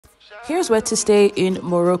Here's where to stay in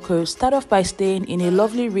Morocco. Start off by staying in a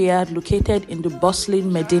lovely riad located in the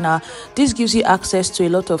bustling Medina. This gives you access to a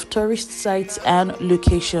lot of tourist sites and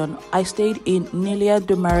location. I stayed in Nilia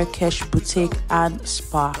de Marrakech Boutique and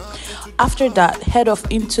Spa. After that, head off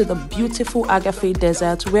into the beautiful Agafay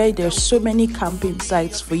desert where there's so many camping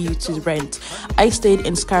sites for you to rent. I stayed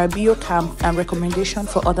in Scarabeo camp, and recommendation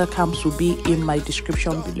for other camps will be in my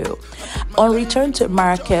description below. On return to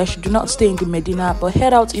Marrakech, do not stay in the Medina but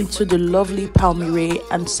head out into the lovely Palmyra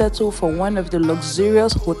and settle for one of the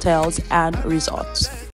luxurious hotels and resorts.